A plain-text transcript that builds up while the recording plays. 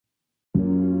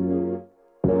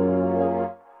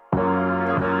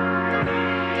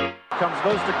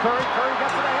goes to Curry. Curry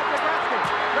gets it ahead to Gretzky.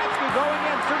 Gretzky going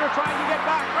in. Suter trying to get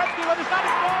back. Gretzky with a shot. He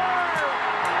scores!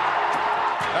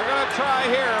 They're going to try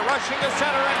here. Rushing to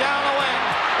center and down the wing.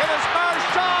 It is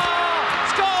Marchand!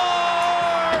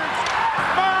 Scores!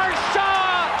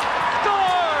 Marchand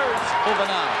scores! Over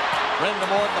now.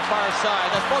 Brind'Amour at the far side.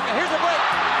 That's broken. Here's the break.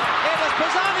 It is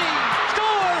Pisani.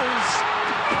 Scores!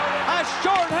 A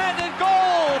short-handed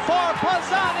goal for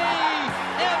Pisani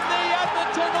in the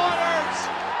Edmonton Oilers.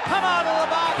 Come out of the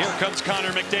box. Here comes Connor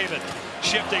McDavid.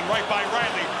 Shifting right by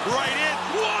Riley. Right in.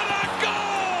 What a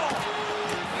goal!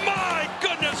 My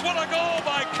goodness, what a goal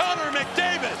by Connor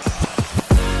McDavid.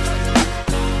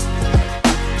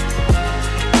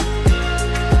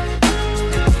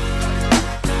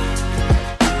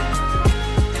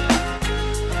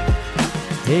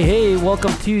 Hey,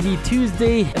 welcome to the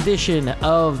Tuesday edition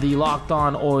of the Locked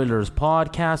On Oilers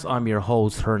podcast. I'm your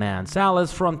host, Hernan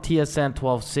Salas from TSN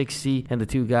 1260 and the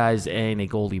Two Guys and a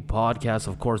Goalie podcast.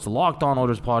 Of course, the Locked On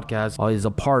Oilers podcast is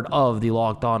a part of the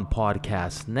Locked On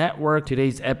Podcast Network.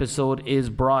 Today's episode is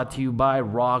brought to you by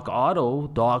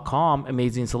RockAuto.com.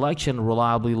 Amazing selection,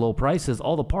 reliably low prices,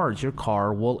 all the parts your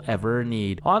car will ever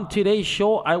need. On today's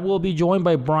show, I will be joined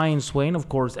by Brian Swain, of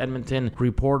course, Edmonton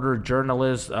reporter,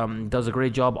 journalist, does a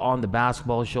great job on the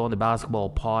basketball show and the basketball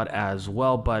pod as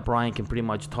well, but Brian can pretty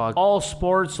much talk all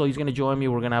sports, so he's going to join me.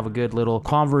 We're going to have a good little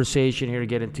conversation here to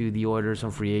get into the Oilers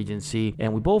and free agency,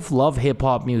 and we both love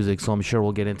hip-hop music, so I'm sure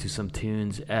we'll get into some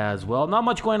tunes as well. Not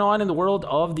much going on in the world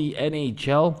of the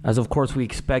NHL, as of course we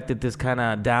expected this kind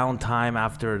of downtime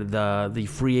after the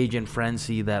free agent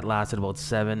frenzy that lasted about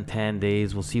 7-10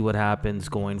 days. We'll see what happens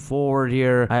going forward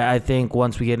here. I think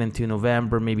once we get into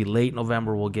November, maybe late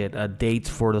November, we'll get dates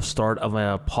for the start of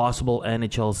a possible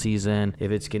NHL season,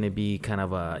 if it's going to be kind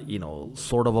of a,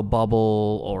 sort of a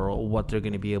bubble or what they're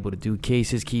going to be able to do.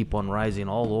 Cases keep on rising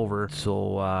all over.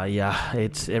 So,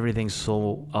 everything's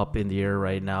so up in the air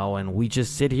right now. And we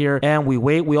just sit here and we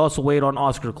wait. We also wait on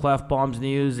Oscar Klefbom's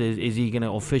news. Is he going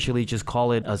to officially just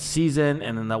call it a season?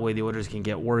 And then that way the Oilers can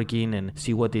get working and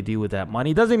see what they do with that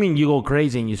money. Doesn't mean you go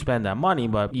crazy and you spend that money,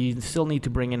 but you still need to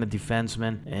bring in a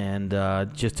defenseman and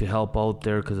just to help out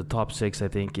there, because the top six, I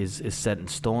think, is set in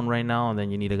stone right now, and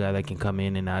then you need a guy that can come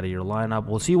in and out of your lineup.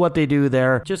 We'll see what they do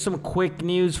there. Just some quick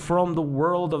news from the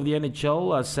world of the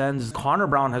NHL. Sens Connor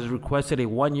Brown has requested a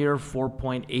 1-year,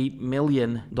 $4.8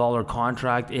 million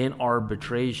contract in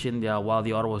arbitration, while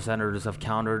the Ottawa Senators have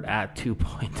countered at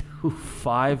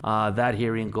 2.25. That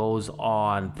hearing goes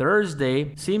on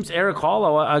Thursday. Seems Erik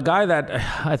Haula, a guy that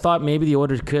I thought maybe the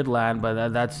Oilers could land, but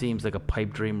that seems like a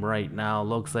pipe dream right now.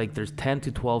 Looks like there's 10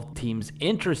 to 12 teams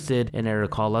interested in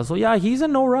Erik Haula. So yeah, he's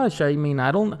in no rush. I mean,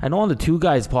 I know on the Two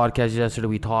Guys podcast yesterday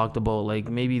we talked about like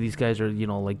maybe these guys are,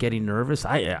 getting nervous.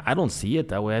 I don't see it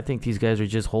that way. I think these guys are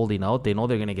just holding out. They know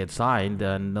they're going to get signed,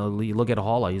 and you look at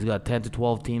Haula. He's got 10 to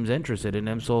 12 teams interested in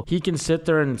him. So he can sit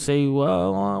there and say,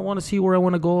 well, I want to see where I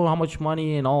want to go, how much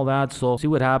money and all that. So see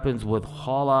what happens with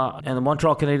Haula. And the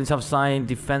Montreal Canadiens have signed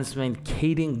defenseman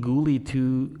Kaiden Guhle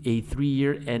to a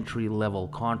 3-year entry-level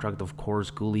contract. Of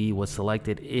course, Guhle was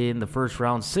selected in the first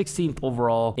round, 16th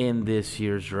overall in this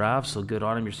year's draft. So good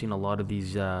on him. You're seeing a lot of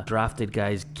these drafted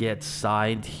guys get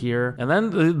signed here. And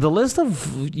then the list of,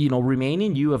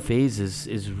 remaining UFAs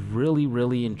is really,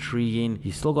 really intriguing.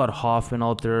 You still got Hoffman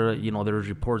out there. There was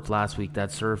reports last week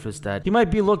that surfaced that he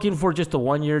might be looking for just a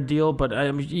 1-year deal, but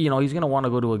he's going to want to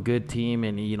go to a good team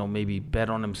and, maybe bet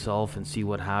on himself and see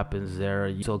what happens there.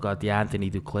 You still got the Anthony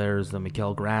Duclairs, the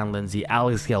Mikael Granlunds, the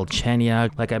Alex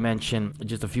Galchenyuk. Like I mentioned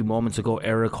just a few moments ago,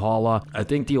 Erik Haula. I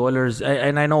think the Oilers,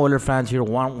 and I know Oilers fans here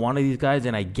want one of these guys,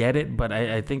 and I get it, but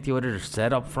I think the Oilers are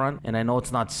set up front, and I know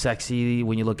it's not sexy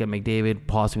when you look at McDavid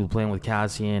possibly playing with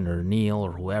Cassian or Neil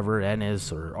or whoever,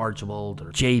 Ennis or Archibald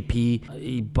or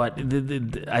JP, but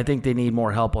I think they need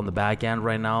more help on the back end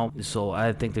right now, so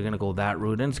I think they're going to go that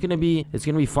route, and it's going to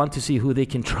be fun to see who they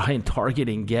can try and target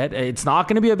and get. It's not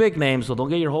going to be a big name, so don't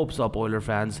get your hopes up, Oiler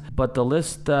fans, but the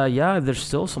list, there's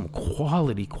still some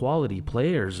quality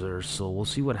players there, so we'll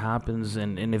see what happens,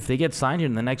 and if they get signed here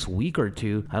in the next week or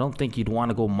two, I don't think you'd want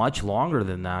to go much longer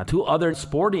than that. Two other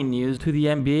sporting news to the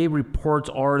NBA reports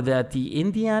are that the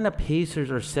Indiana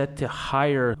Pacers are set to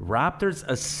hire Raptors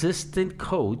assistant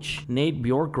coach Nate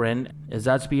Bjorkgren, as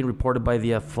that's being reported by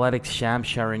the Athletics' Shams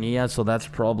Charania. So that's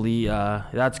probably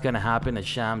that's going to happen, as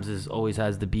Shams always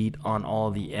has the beat on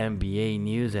all the NBA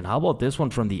news. And how about this one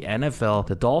from the NFL?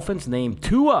 The Dolphins named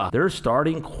Tua their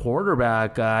starting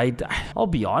quarterback. I'll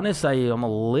be honest, I am a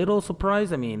little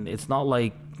surprised. I mean, it's not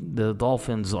like the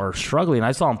Dolphins are struggling.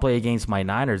 I saw them play against my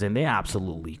Niners, and they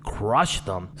absolutely crushed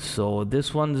them. So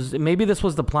maybe this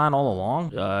was the plan all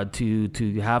along,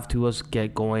 to have Tua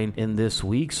get going in this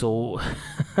week. So,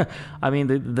 I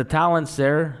mean, the talent's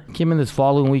there. Came in this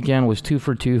following weekend, was 2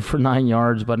 for 2 for 9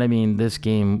 yards. But, I mean, this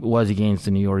game was against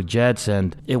the New York Jets,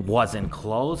 and it wasn't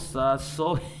close.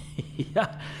 So,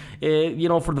 yeah.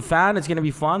 For the fan, it's going to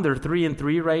be fun. They're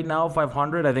 3-3 right now,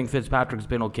 500. I think Fitzpatrick's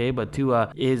been okay, but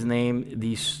Tua is named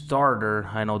the starter.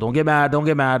 I know, don't get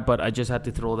mad, but I just had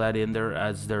to throw that in there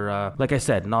as there, like I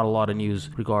said, not a lot of news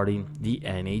regarding the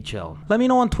NHL. Let me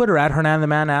know on Twitter at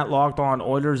 @HernanTheMan, at Locked On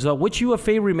Oilers, which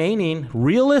UFA remaining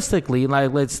realistically.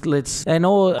 Like let's. I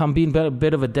know I'm being a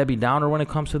bit of a Debbie Downer when it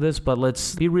comes to this, but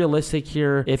let's be realistic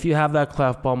here. If you have that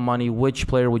Clefbaum money, which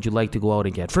player would you like to go out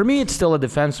and get? For me, it's still a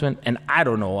defenseman, and I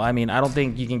don't know. I mean, I don't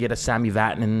think you can get a Sammy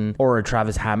Vatanen or a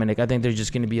Travis Hamonic. I think they're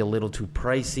just going to be a little too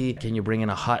pricey. Can you bring in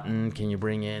a Hutton? Can you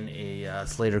bring in a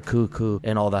Slater Cuckoo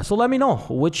and all that? So let me know,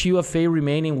 which UFA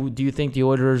remaining do you think the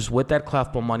Oilers with that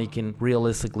Clefbaum money can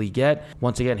realistically get?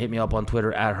 Once again, hit me up on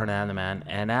Twitter at @HernanTheMan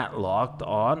and at Locked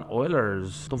On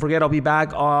Oilers. Don't forget, I'll be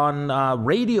back on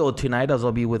radio tonight, as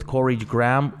I'll be with Corey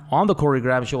Graham on the Corey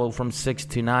Graham Show from 6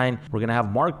 to 9. We're going to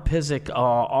have Mark Pysyk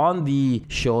on the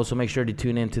show, so make sure to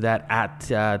tune into that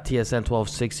at TSN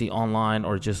 1260 online,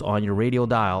 or just on your radio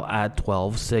dial at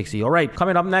 1260. All right,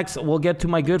 coming up next, we'll get to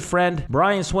my good friend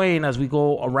Brian Swain as we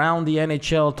go around the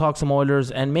NHL, talk some Oilers,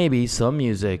 and maybe some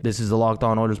music. This is the Locked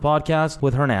On Oilers podcast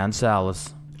with Hernan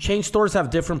Salas. Chain stores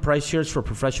have different price tiers for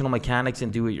professional mechanics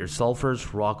and do-it-yourselfers.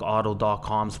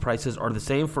 RockAuto.com's prices are the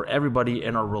same for everybody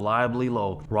and are reliably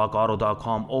low.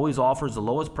 RockAuto.com always offers the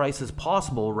lowest prices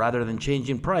possible rather than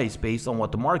changing price based on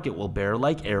what the market will bear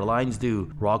like airlines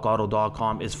do.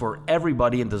 RockAuto.com is for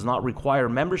everybody and does not require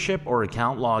membership or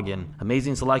account login.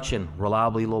 Amazing selection,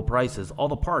 reliably low prices, all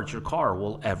the parts your car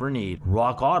will ever need.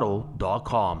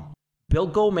 RockAuto.com.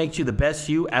 BuiltGo makes you the best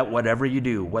you at whatever you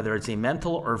do. Whether it's a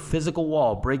mental or physical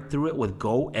wall, break through it with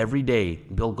Go every day.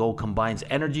 BuiltGo combines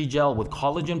energy gel with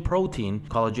collagen protein.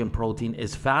 Collagen protein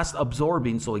is fast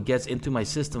absorbing, so it gets into my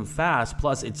system fast,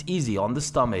 plus it's easy on the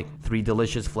stomach. 3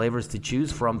 delicious flavors to choose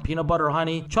from: peanut butter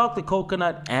honey, chocolate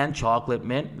coconut, and chocolate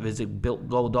mint. Visit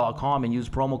BuiltGo.com and use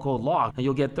promo code LOCK, and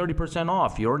you'll get 30%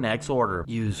 off your next order.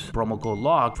 Use promo code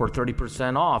LOCK for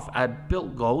 30% off at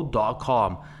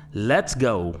BuiltGo.com. Let's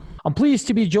go. I'm pleased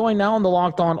to be joined now on the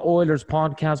Locked On Oilers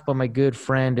podcast by my good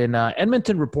friend and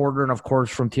Edmonton reporter, and of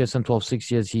course from TSN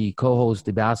 1260 as he co-hosts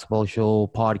the Basketball Show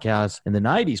podcast and the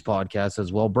 90s podcast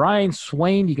as well, Brian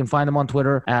Swain. You can find him on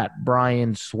Twitter at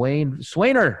Brian Swain.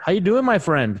 Swainer, how you doing, my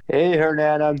friend? Hey,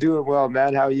 Hernan. I'm doing well,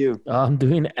 man. How are you? I'm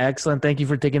doing excellent. Thank you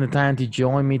for taking the time to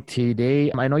join me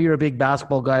today. I know you're a big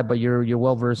basketball guy, but you're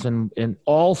well-versed in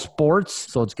all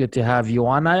sports, so it's good to have you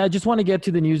on. I just want to get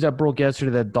to the news that broke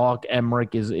yesterday that Doc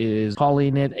Emrick is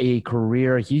calling it a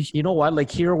career. You know what? Like,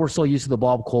 here we're so used to the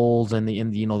Bob Coles and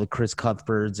the Chris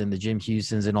Cuthberts and the Jim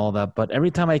Houstons and all that. But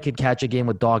every time I could catch a game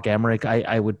with Doc Emrick,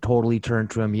 I would totally turn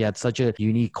to him. He had such a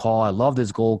unique call. I loved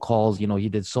his goal calls. You know, he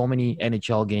did so many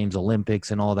NHL games,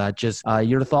 Olympics and all that. Just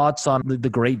your thoughts on the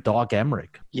great Doc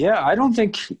Emrick? Yeah, I don't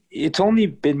think it's only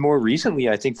been more recently,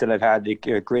 I think, that I've had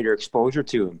a greater exposure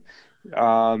to him.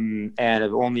 And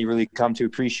I've only really come to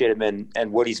appreciate him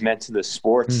and what he's meant to the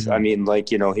sports. Mm-hmm. I mean, like,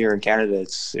 here in Canada,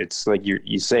 it's like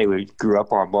you say, we grew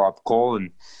up on Bob Cole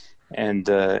and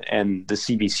the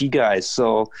CBC guys.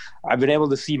 So I've been able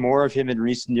to see more of him in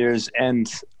recent years,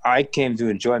 and I came to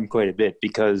enjoy him quite a bit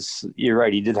because you're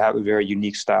right, he did have a very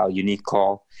unique style, unique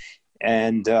call.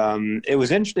 And it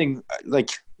was interesting, like,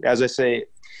 as I say,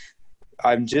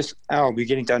 I'm just now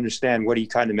beginning to understand what he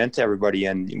kind of meant to everybody.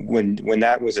 And when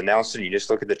that was announced, and you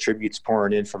just look at the tributes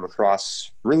pouring in from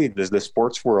across really the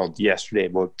sports world yesterday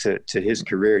about to his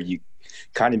career, you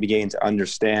kind of began to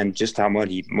understand just how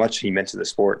much he meant to the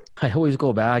sport. I always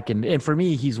go back, and for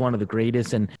me, he's one of the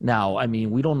greatest. And now, I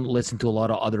mean, we don't listen to a lot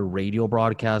of other radio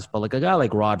broadcasts, but like a guy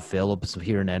like Rod Phillips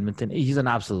here in Edmonton, he's an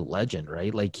absolute legend,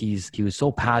 right? Like he was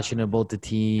so passionate about the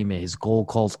team, his goal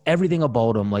calls, everything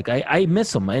about him. Like I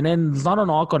miss him, and then it's not a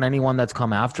knock on anyone that's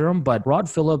come after him, but Rod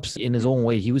Phillips, in his own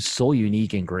way, he was so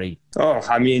unique and great. Oh,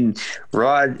 I mean,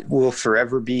 Rod will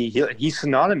forever be, he's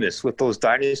synonymous with those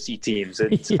dynasty teams.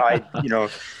 And yeah.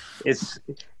 It's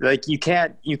like you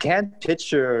can't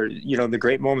picture, the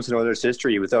great moments in Oilers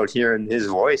history without hearing his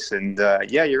voice. And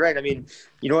yeah, you're right. I mean,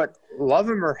 you know what, love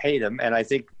him or hate him, and I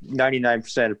think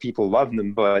 99% of people love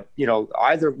him, but, you know,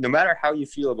 no matter how you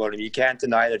feel about him, you can't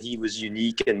deny that he was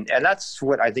unique, and that's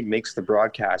what I think makes the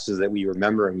broadcast is that we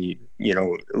remember and we, you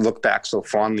know, look back so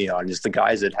fondly on, is the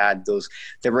guys that had those,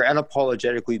 they were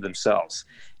unapologetically themselves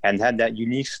and had that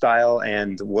unique style,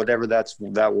 and whatever that's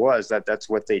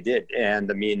what they did. And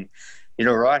I mean, you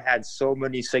know, Rod had so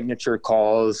many signature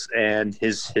calls, and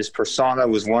his persona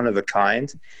was one of a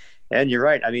kind. And you're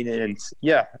right. I mean, and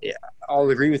yeah, I'll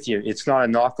agree with you. It's not a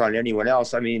knock on anyone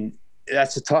else. I mean,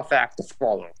 that's a tough act to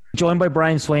follow. Joined by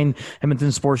Brian Swain,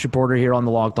 Edmonton sports reporter here on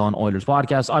the Locked On Oilers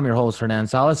podcast. I'm your host, Hernan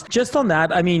Salas. Just on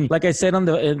that, I mean, like I said on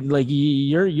the, like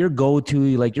your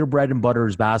go-to, like your bread and butter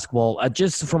is basketball.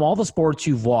 Just from all the sports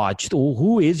you've watched,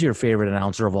 who is your favorite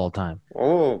announcer of all time?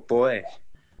 Oh boy,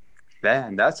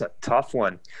 man, that's a tough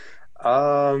one.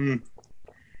 I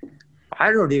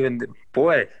don't even,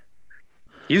 boy.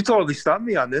 You totally stumped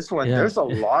me on this one. Yeah. There's a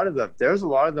lot of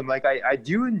them. Like I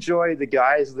do enjoy the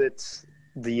guys that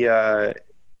the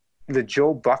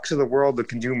Joe Bucks of the world that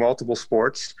can do multiple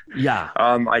sports. Yeah.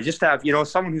 I just have, you know,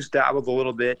 someone who's dabbled a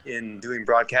little bit in doing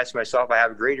broadcasting myself. I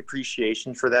have a great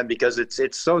appreciation for them because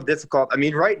it's so difficult. I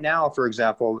mean, right now, for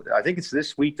example, I think it's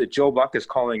this week that Joe Buck is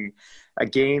calling a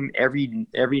game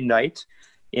every night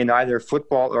in either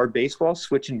football or baseball,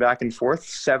 switching back and forth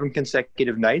 7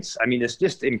 consecutive nights. I mean, it's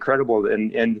just incredible.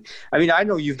 And I mean, I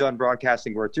know you've done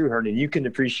broadcasting work too, Hernan. You can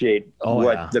appreciate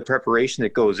the preparation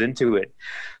that goes into it.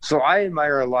 So I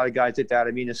admire a lot of guys at that.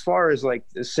 I mean, as far as like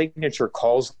the signature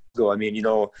calls go, I mean, you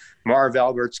know, Marv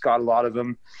Albert's got a lot of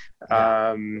them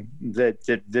that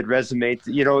resonate.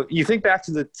 You know, you think back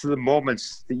to the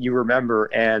moments that you remember,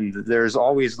 and there's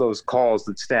always those calls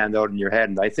that stand out in your head.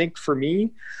 And I think for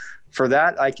me, for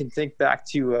that, I can think back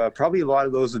to probably a lot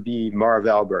of those would be Marv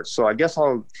Albert. So I guess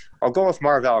I'll go with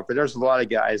Marv Albert. But there's a lot of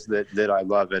guys that I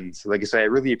love. And like I say, I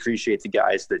really appreciate the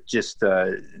guys that just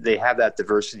they have that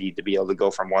diversity to be able to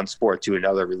go from one sport to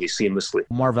another really seamlessly.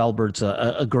 Marv Albert's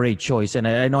a great choice. And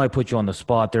I know I put you on the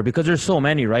spot there because there's so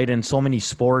many, right? And so many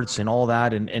sports and all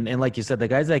that. And like you said, the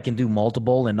guys that can do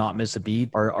multiple and not miss a beat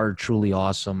are truly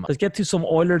awesome. Let's get to some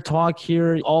Oiler talk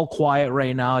here. All quiet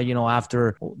right now, you know,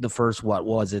 after the first,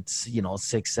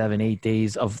 6, 7, 8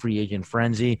 days of free agent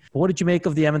frenzy. What did you make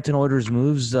of the Edmonton Oilers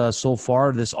moves so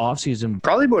far this offseason?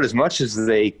 Probably about as much as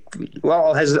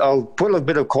I'll put a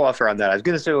bit of qualifier on that. I was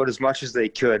going to say about as much as they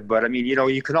could, but I mean, you know,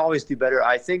 you can always do better.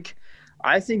 I think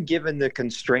given the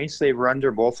constraints they were under,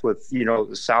 both with, you know,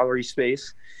 the salary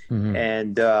space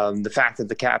and the fact that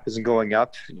the cap isn't going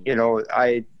up, you know,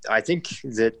 I think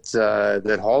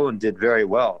that Holland did very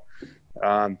well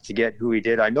to get who he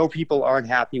did. I know people aren't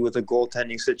happy with the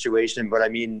goaltending situation, but I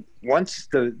mean, once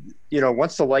the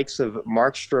likes of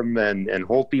Markstrom and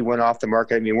Holtby went off the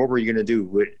market, I mean, what were you going to do?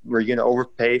 Were you going to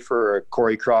overpay for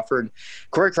Corey Crawford?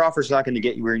 Corey Crawford's not going to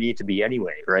get you where you need to be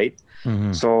anyway, right?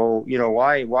 So, you know,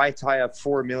 why tie up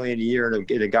 $4 million a year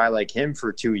in a guy like him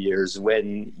for 2 years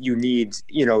when you need,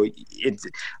 you know,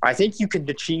 I think you can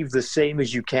achieve the same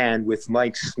as you can with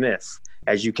Mike Smith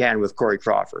as you can with Corey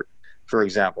Crawford, for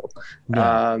example.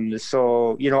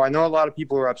 So, you know, I know a lot of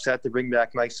people are upset to bring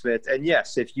back Mike Smith. And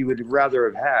yes, if you would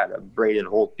rather have had a Braden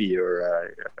Holtby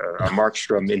or a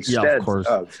Markstrom instead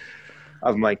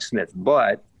of Mike Smith.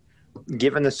 But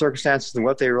given the circumstances and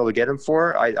what they were able to get him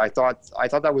for, I thought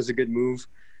that was a good move.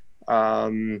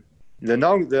 The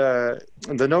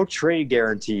no trade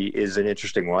guarantee is an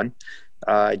interesting one.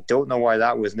 I don't know why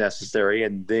that was necessary,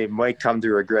 and they might come to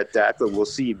regret that, but we'll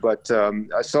see. But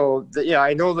I know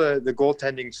the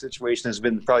goaltending situation has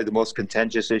been probably the most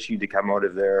contentious issue to come out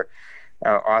of their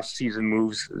off-season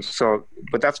moves. So,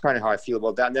 but that's kind of how I feel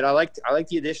about that. And then I like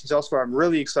the additions elsewhere. I'm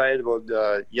really excited about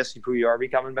Jesse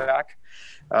Puljujarvi coming back.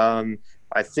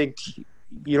 I think,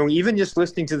 you know, even just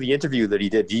listening to the interview that he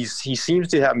did, he seems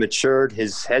to have matured.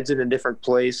 His head's in a different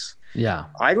place. Yeah.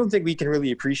 I don't think we can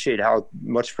really appreciate how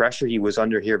much pressure he was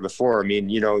under here before. I mean,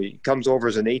 you know, he comes over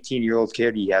as an 18-year-old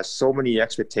kid. He has so many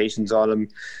expectations on him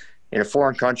in a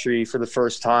foreign country for the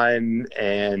first time.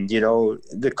 And, you know,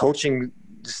 the coaching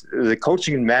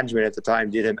and management at the time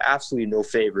did him absolutely no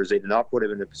favors. They did not put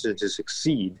him in a position to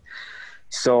succeed.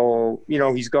 So, you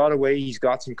know, he's got away. He's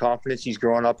got some confidence. He's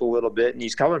grown up a little bit. And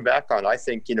he's coming back on, I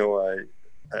think, you know,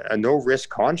 a no-risk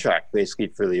contract basically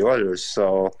for the Oilers.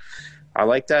 So I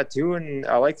like that too, and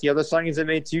I like the other signings they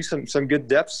made too. Some good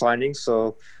depth signings.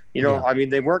 So, You know, I mean,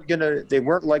 they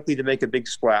weren't likely to make a big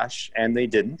splash, and they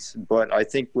didn't. But I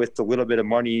think with the little bit of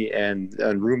money and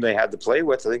room they had to play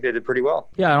with, I think they did pretty well.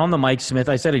 Yeah, and on the Mike Smith,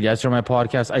 I said it yesterday on my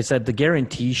podcast. I said the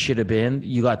guarantee should have been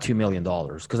you got $2 million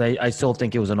because I still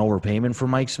think it was an overpayment for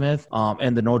Mike Smith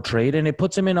and the no trade, and it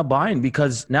puts him in a bind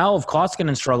because now if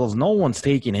Koskinen struggles, no one's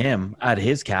taking him at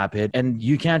his cap hit, and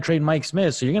you can't trade Mike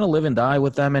Smith, so you're going to live and die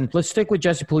with them. And let's stick with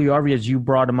Jesse Puljujarvi as you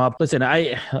brought him up. Listen,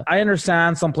 I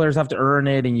understand some players have to earn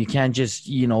it, and you can't just,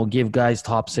 give guys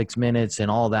top 6 minutes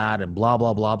and all that and blah,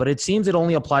 blah, blah. But it seems it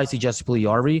only applies to Jesse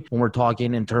Puljujarvi when we're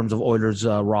talking in terms of Oilers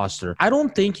roster. I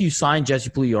don't think you sign Jesse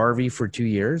Puljujarvi for 2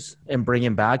 years and bring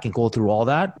him back and go through all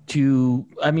that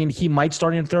he might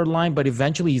start in the third line, but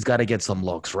eventually he's got to get some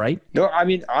looks, right? No, I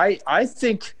mean, I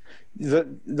think the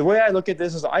way I look at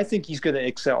this is I think he's going to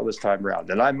excel this time around.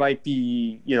 And I might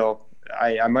be,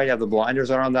 I might have the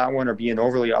blinders on that one or being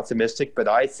overly optimistic, but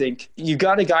I think you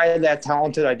got a guy that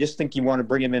talented. I just think you want to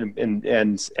bring him in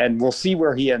and we'll see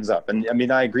where he ends up. And I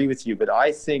mean, I agree with you, but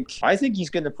I think he's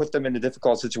going to put them in a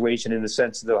difficult situation in the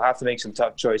sense that they'll have to make some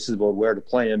tough choices about where to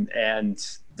play him. And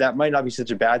that might not be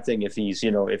such a bad thing if he's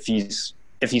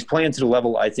playing to the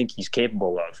level I think he's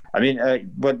capable of. I mean,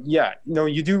 but yeah,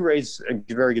 you do raise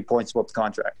very good points about the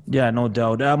contract. Yeah, no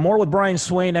doubt. More with Brian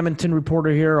Swain, Edmonton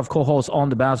reporter here, of co-host on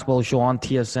the Basketball Show on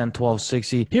TSN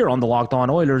 1260, here on the Locked On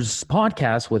Oilers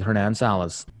podcast with Hernan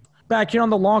Salas. Back here on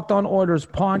the Locked On Oilers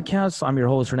podcast, I'm your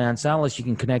host, Hernan Salas. You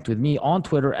can connect with me on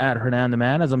Twitter at Hernan the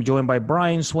Man, as I'm joined by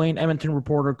Brian Swain, Edmonton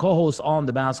reporter, co-host on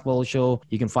the Basketball Show.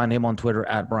 You can find him on Twitter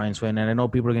at Brian Swain. And I know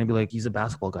people are going to be like, he's a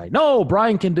basketball guy. No,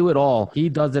 Brian can do it all. He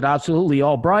does it absolutely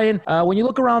all. Brian, when you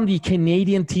look around the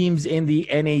Canadian teams in the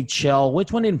NHL,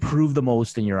 which one improved the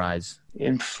most in your eyes?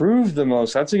 Improved the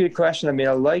most? That's a good question. I mean,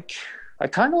 I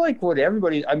kind of like what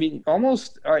everybody, I mean,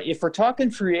 almost, if we're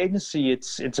talking free agency,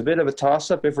 it's a bit of a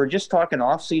toss-up. If we're just talking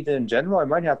offseason in general, I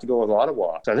might have to go with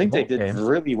Ottawa. So I think they did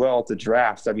really well at the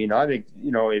draft. I mean, I think,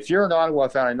 if you're an Ottawa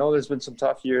fan, I know there's been some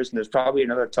tough years, and there's probably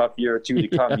another tough year or two to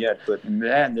come yet, but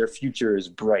man, their future is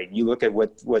bright. You look at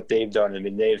what they've done. I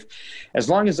mean, as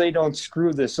long as they don't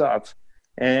screw this up,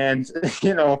 and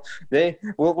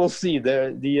we'll see.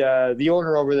 The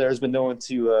owner over there has been known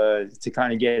to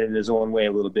kind of get in his own way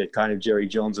a little bit, kind of Jerry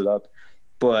Jones it up.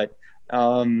 But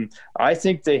I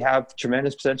think they have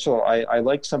tremendous potential. I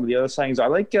like some of the other signings.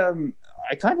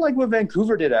 I kind of like what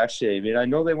Vancouver did, actually. I mean, I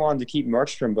know they wanted to keep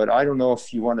Markstrom, but I don't know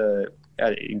if you want to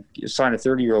sign a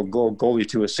 30-year-old goalie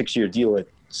to a 6-year deal at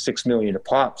 $6 million a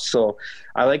pop. So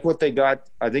I like what they got.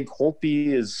 I think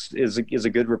Holtby is a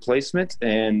good replacement,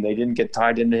 and they didn't get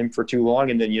tied into him for too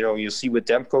long. And then you'll see what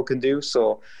Demko can do.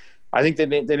 So I think they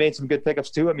made some good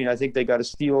pickups too. I mean, I think they got a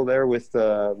steal there with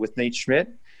Nate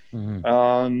Schmidt.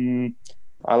 Mm-hmm.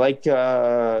 I like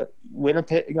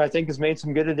Winnipeg. I think has made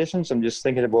some good additions. I'm just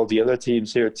thinking about the other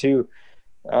teams here too.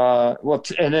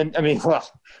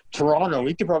 Toronto.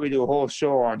 We could probably do a whole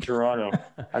show on Toronto.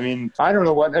 I mean, I don't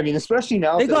know what. I mean, especially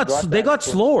now they got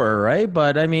slower, right?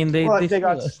 But I mean, they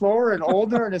got slower and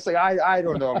older, and it's like I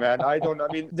don't know, man. I don't know.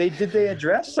 I mean, they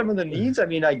address some of the needs? I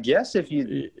mean, I guess if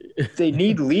they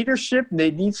need leadership, and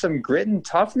they need some grit and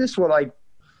toughness. Well, I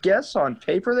guess on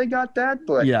paper they got that,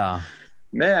 but yeah,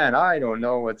 man, I don't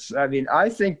know. I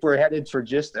think we're headed for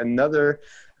just another.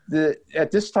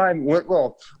 At this time,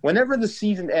 whenever the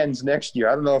season ends next year,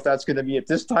 I don't know if that's going to be at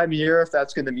this time of year, if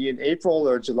that's going to be in April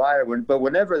or July, but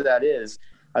whenever that is,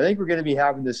 I think we're going to be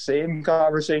having the same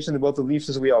conversation about the Leafs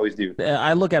as we always do.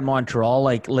 I look at Montreal,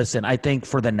 listen, I think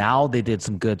for the now they did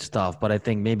some good stuff, but I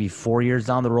think maybe 4 years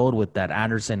down the road with that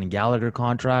Anderson and Gallagher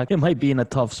contract, it might be in a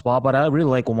tough spot, but I really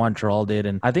like what Montreal did.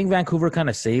 And I think Vancouver kind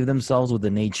of saved themselves with the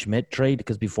Nate Schmidt trade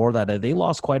because before that, they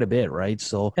lost quite a bit, right?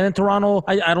 So, and then Toronto,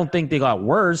 I don't think they got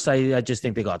worse. I just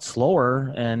think they got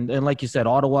slower. And like you said,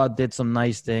 Ottawa did some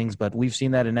nice things, but we've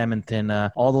seen that in Edmonton.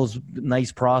 All those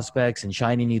nice prospects and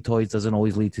shiny new toys doesn't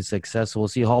always lead to success. So we'll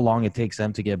see how long it takes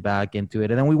them to get back into it.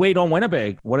 And then we wait on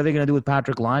Winnipeg. What are they going to do with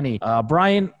Patrick Laine?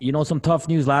 Brian, some tough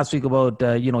news last week about,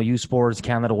 U Sports,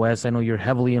 Canada West. I know you're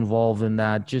heavily involved in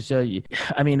that. Just,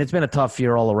 it's been a tough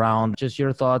year all around. Just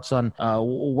your thoughts on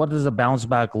what does a bounce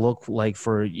back look like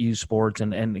for U Sports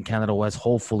and Canada West,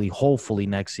 hopefully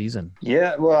next season?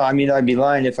 Yeah, well, I'd be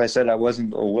lying if I said I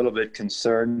wasn't a little bit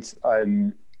concerned.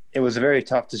 It was a very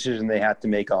tough decision they had to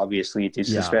make, obviously, to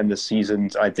suspend the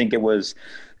season. I think it was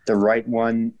the right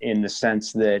one in the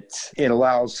sense that it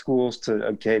allows schools to,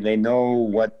 okay, they know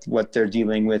what they're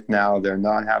dealing with now. They're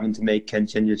not having to make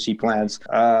contingency plans.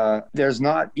 There's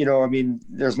not,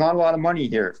 there's not a lot of money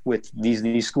here with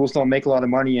these schools don't make a lot of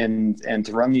money, and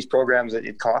to run these programs,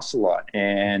 it costs a lot,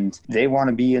 and they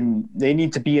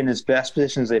need to be in as best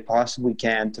position as they possibly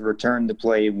can to return to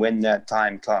play when that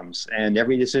time comes. And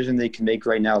every decision they can make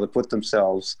right now to put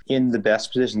themselves in the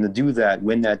best position to do that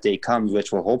when that day comes,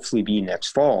 which will hopefully be next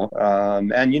fall.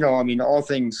 All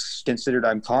things considered,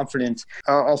 I'm confident.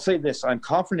 I'll say this: I'm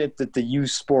confident that the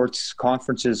youth sports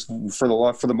conferences, for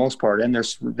the most part, and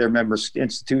their member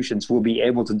institutions will be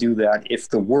able to do that if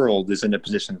the world is in a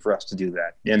position for us to do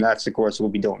that. And that's, of course,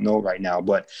 what we don't know right now.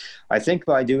 But I think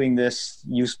by doing this,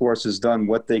 youth sports has done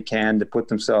what they can to put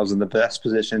themselves in the best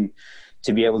position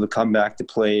to be able to come back to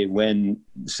play when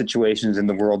situations in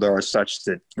the world are such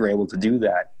that we're able to do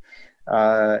that.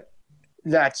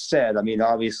 That said,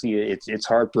 obviously it's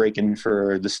heartbreaking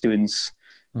for the students,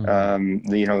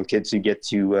 the kids who get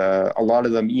to, a lot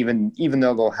of them, even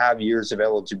though they'll have years of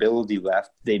eligibility left,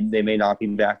 they may not be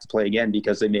back to play again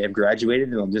because they may have graduated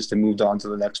and they'll just have moved on to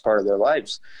the next part of their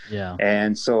lives. Yeah.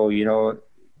 And so,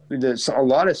 there's a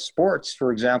lot of sports,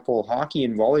 for example, hockey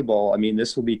and volleyball.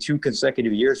 This will be 2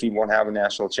 consecutive years we won't have a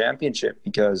national championship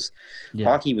because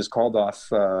hockey was called off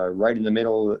right in the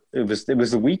middle. It was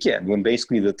the weekend when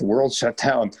basically the world shut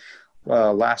down.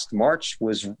 Last March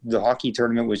was the hockey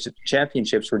tournament,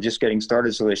 championships were just getting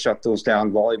started, so they shut those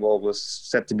down. Volleyball was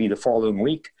set to be the following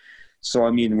week. So,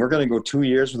 we're going to go 2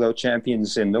 years without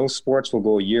champions in those sports. We'll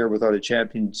go a year without a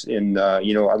champions in,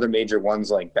 other major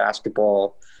ones like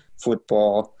basketball,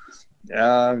 football.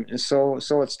 So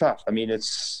it's tough.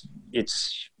 It's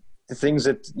the things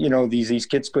that, these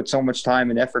kids put so much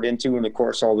time and effort into, and of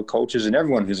course all the coaches and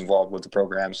everyone who's involved with the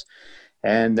programs,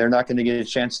 and they're not going to get a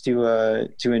chance to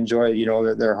enjoy,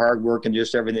 their hard work and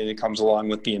just everything that comes along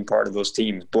with being part of those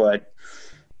teams. But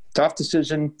tough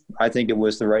decision. I think it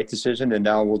was the right decision, and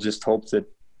now we'll just hope that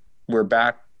we're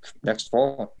back next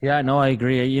fall. Yeah, no, I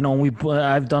agree.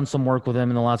 I've done some work with them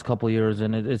in the last couple of years,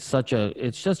 and it's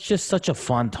just such a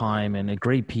fun time, and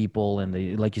great people,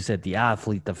 and like you said, the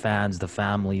athlete, the fans, the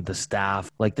family, the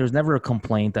staff. Like, there's never a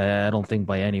complaint, I don't think,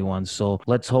 by anyone. So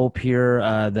let's hope here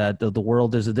that the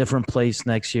world is a different place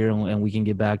next year, and we can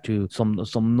get back to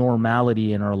some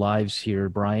normality in our lives here,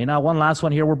 Brian. One last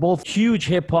one here. We're both huge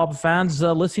hip hop fans.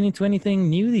 Listening to anything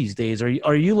new these days?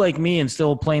 Are you like me and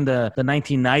still playing the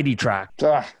 1990 track?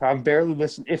 I'm barely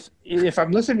listening. If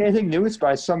I'm listening to anything new, it's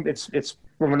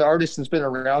from an artist that's been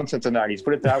around since the 90s,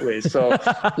 put it that way. So,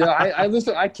 I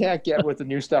listen. I can't get with the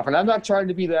new stuff, and I'm not trying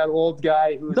to be that old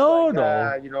guy who's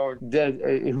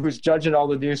who's judging all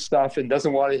the new stuff and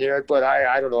doesn't want to hear it. But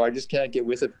I don't know. I just can't get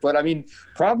with it. But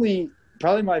probably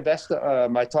my best,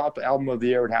 my top album of the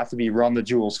year would have to be Run the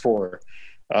Jewels 4.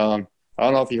 I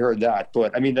don't know if you heard that,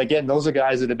 but again, those are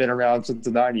guys that have been around since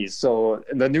the 90s. So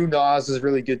the new Nas is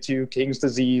really good too. King's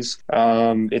Disease.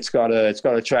 It's got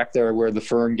a track there where the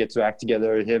Fern gets back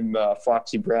together. Him,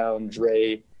 Foxy Brown,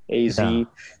 Dre, AZ. Yeah.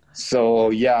 So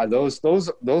yeah, those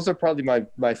are probably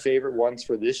my favorite ones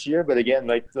for this year. But again,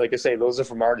 like I say, those are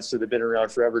from artists that have been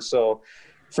around forever. So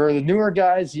for the newer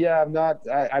guys,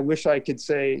 I wish I could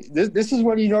say this is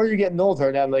when you're getting old,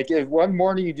 Hernan. Like, if one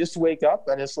morning you just wake up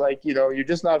and it's like, you're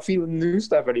just not feeling the new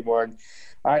stuff anymore. And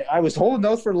I was holding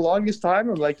out for the longest time.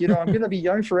 I'm like, I'm going to be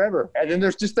young forever. And then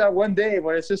there's just that one day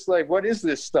when it's just like, what is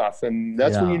this stuff? And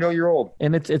that's when you're old.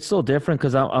 And it's so different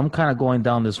because I'm kind of going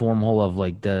down this wormhole of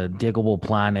like the Diggable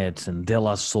Planets and De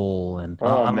La Soul. And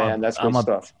that's good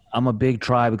stuff. I'm a big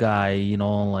Tribe guy,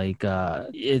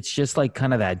 it's just like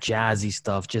kind of that jazzy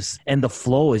stuff, and the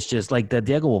flow is just like the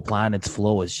Diego Planet's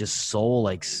flow is just so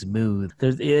like smooth.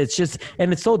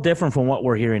 It's so different from what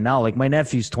we're hearing now. Like, my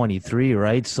nephew's 23,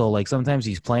 right? So like sometimes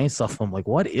he's playing stuff. I'm like,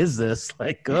 what is this?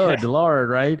 Like, good Lord,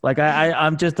 right? Like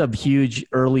I'm just a huge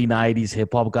early 90s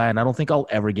hip hop guy, and I don't think I'll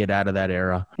ever get out of that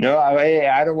era. No,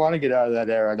 I don't want to get out of that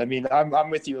era. I'm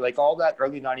with you. Like, all that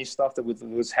early 90s stuff that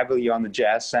was heavily on the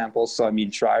jazz samples. So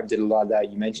Tribe did a lot of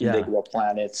that. You mentioned Diggable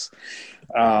Planets.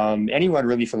 Anyone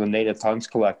really from the Native Tongues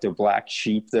Collective, Black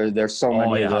Sheep. There's so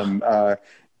many of them.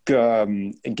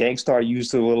 Gangstar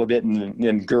used it a little bit,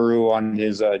 and Guru on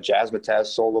his Jazzmatazz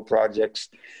solo projects.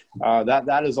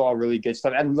 That is all really good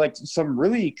stuff, and like some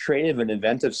really creative and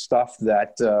inventive stuff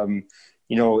that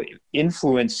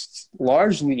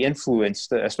largely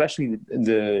influenced, especially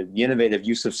the innovative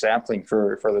use of sampling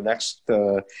for the next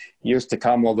years to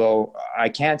come. Although I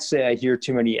can't say I hear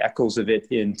too many echoes of it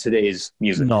in today's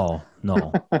music. No,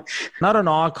 No, not a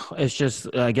knock. It's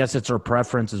just, I guess it's our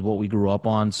preference is what we grew up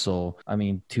on. So, I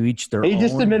mean, to each their Hey, own.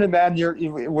 just admit it, man.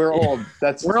 We're old.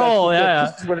 That's old, yeah.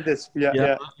 That's what it is.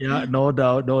 Yeah. No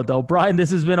doubt. Brian,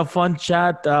 this has been a fun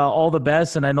chat. All the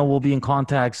best, and I know we'll be in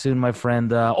contact soon, my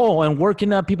friend. And where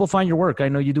can people find your work? I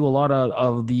know you do a lot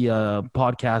of the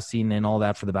podcasting and all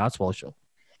that for the basketball show.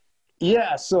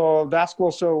 Yeah, so basketball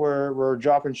show, we're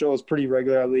dropping shows pretty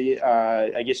regularly.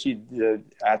 I guess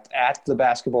at the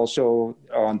basketball show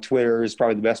on Twitter is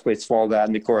probably the best place to follow that.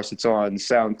 And of course, it's on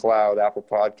SoundCloud, Apple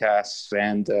Podcasts,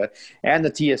 and the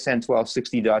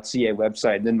TSN1260.ca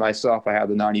website. And then myself, I have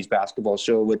the 90s basketball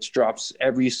show, which drops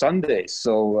every Sunday.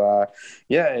 So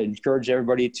I encourage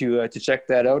everybody to check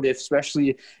that out.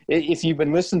 Especially if you've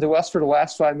been listening to us for the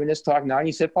last 5 minutes talk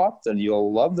 90s hip hop, then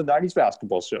you'll love the 90s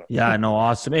basketball show. Yeah, I know,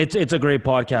 awesome. It's a great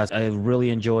podcast. I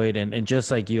really enjoy it. And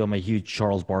just like you, I'm a huge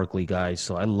Charles Barkley guy.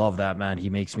 So I love that, man. He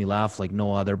makes me laugh like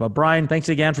no other. But Brian, thanks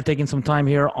again for taking some time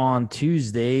here on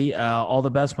Tuesday. All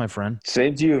the best, my friend.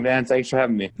 Same to you, man. Thanks for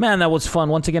having me. Man, that was fun.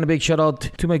 Once again, a big shout out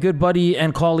to my good buddy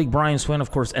and colleague, Brian Swin,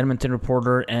 of course, Edmonton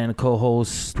reporter and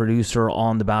co-host, producer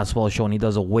on the basketball show. And he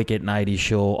does a wicked 90s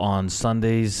show on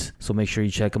Sundays. So make sure you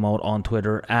check him out on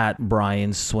Twitter at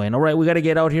Brian Swin. All right, we got to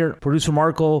get out here. Producer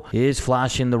Marco is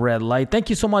flashing the red light. Thank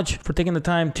you so much for taking the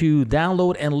time to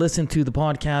download and listen to the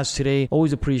podcast today.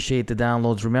 Always appreciate the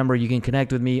downloads. Remember, you can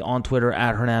connect with me on Twitter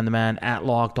at Hernan the Man, at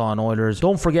Locked On Oilers.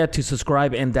 Don't forget to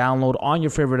subscribe and download on your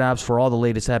favorite apps for all the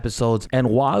latest episodes. And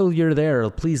while you're there,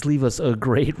 please leave us a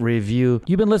great review.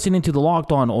 You've been listening to the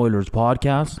Locked On Oilers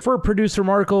podcast. For producer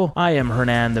Marco, I am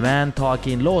Hernan the Man,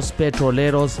 talking Los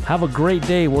Petroleros. Have a great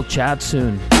day. We'll chat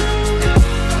soon.